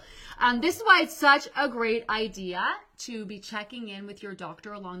 So this is why it's such a great idea to be checking in with your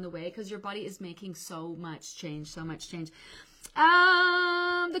doctor along the way, because your body is making so much change. The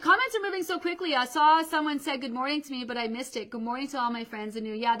comments are moving so quickly. I saw someone said good morning to me, but I missed it. Good morning to all my friends and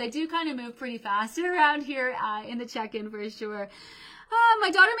you. Yeah, they do kind of move pretty fast around here in the check-in for sure. My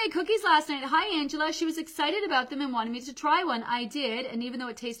daughter made cookies last night. Hi, Angela. She was excited about them and wanted me to try one. I did, and even though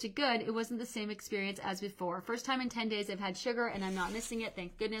it tasted good, it wasn't the same experience as before. First time in 10 days I've had sugar, and I'm not missing it.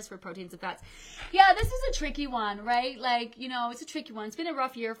 Thank goodness for proteins and fats. Yeah, this is a tricky one, right? Like, it's a tricky one. It's been a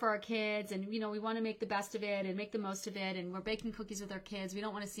rough year for our kids, and, we want to make the best of it and make the most of it, and we're baking cookies with our kids. We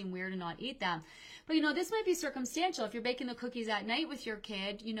don't want to seem weird and not eat them. But, this might be circumstantial. If you're baking the cookies at night with your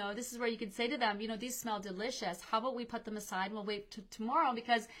kid, this is where you can say to them, these smell delicious. How about we put them aside and we'll wait tomorrow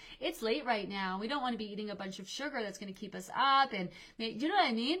because it's late right now. We don't want to be eating a bunch of sugar that's going to keep us up. And you know what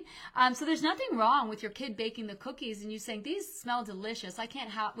I mean? So there's nothing wrong with your kid baking the cookies and you saying, these smell delicious. I can't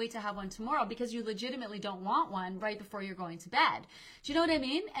wait to have one tomorrow, because you legitimately don't want one right before you're going to bed. Do you know what I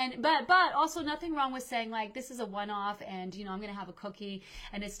mean? And but also nothing wrong with saying, like, this is a one-off and, I'm going to have a cookie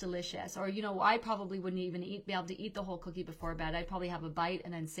and it's delicious. Or, I probably wouldn't even be able to eat the whole cookie before bed. I'd probably have a bite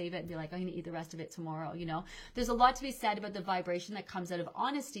and then save it and be like, I'm going to eat the rest of it tomorrow. There's a lot to be said about the vibration that comes out of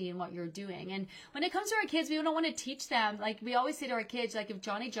honesty in what you're doing. And when it comes to our kids, we don't want to teach them. Like, we always say to our kids, like, if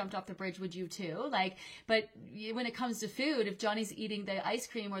Johnny jumped off the bridge, would you too? Like, but when it comes to food, if Johnny's eating the ice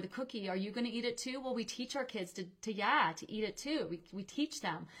cream or the cookie, are you going to eat it too? Well, we teach our kids to eat it too. We teach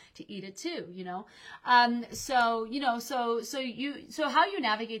them to eat it too, So how you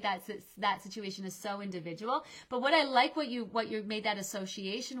navigate that situation is so individual. But what I like what you made that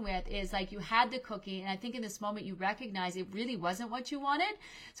association with is, like, you had the cookie, and I think in this moment you recognize it really wasn't what what you wanted.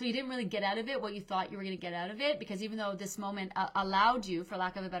 So you didn't really get out of it what you thought you were going to get out of it, because even though this moment allowed you, for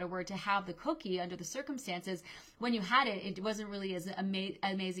lack of a better word, to have the cookie under the circumstances, when you had it, it wasn't really as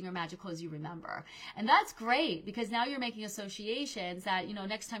amazing or magical as you remember. And that's great, because now you're making associations that, you know,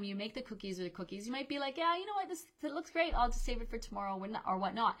 next time you make the cookies, you might be like, yeah, you know what, this looks great. I'll just save it for tomorrow or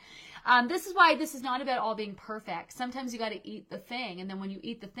whatnot. This is why this is not about all being perfect. Sometimes you got to eat the thing. And then when you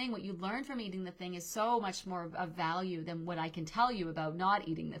eat the thing, what you learn from eating the thing is so much more of value than what I can tell you about not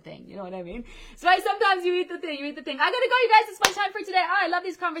eating the thing. You know what I mean? So sometimes you eat the thing. I gotta go, you guys. It's my time for today. I love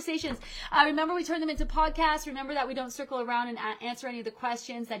these conversations. Remember, we turn them into podcasts. Remember that we don't circle around and answer any of the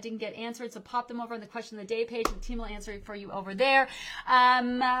questions that didn't get answered. So pop them over on the question of the day page. The team will answer it for you over there.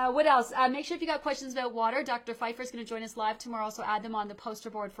 What else? Make sure if you got questions about water, Dr. Pfeiffer is going to join us live tomorrow. So add them on the poster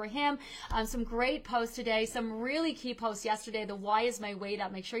board for him. Some great posts today. Some really key posts yesterday. The why is my weight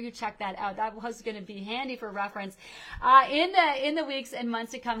up? Make sure you check that out. That was going to be handy for reference in the weeks and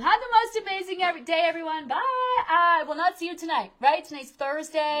months to come. Have the most amazing day, everyone. Bye. I will not see you tonight, right? Tonight's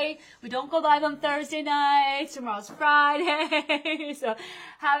Thursday. We don't go live on Thursday nights. Tomorrow's Friday. So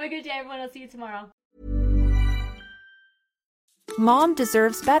have a good day, everyone. I'll see you tomorrow. Mom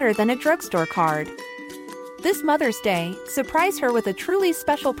deserves better than a drugstore card. This Mother's Day, surprise her with a truly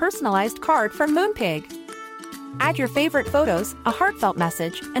special personalized card from Moonpig. Add your favorite photos, a heartfelt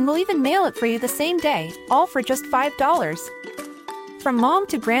message, and we'll even mail it for you the same day, all for just $5. From mom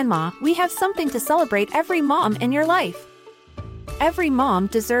to grandma, we have something to celebrate every mom in your life. Every mom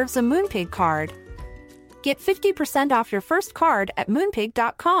deserves a Moonpig card. Get 50% off your first card at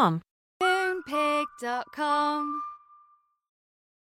moonpig.com. Moonpig.com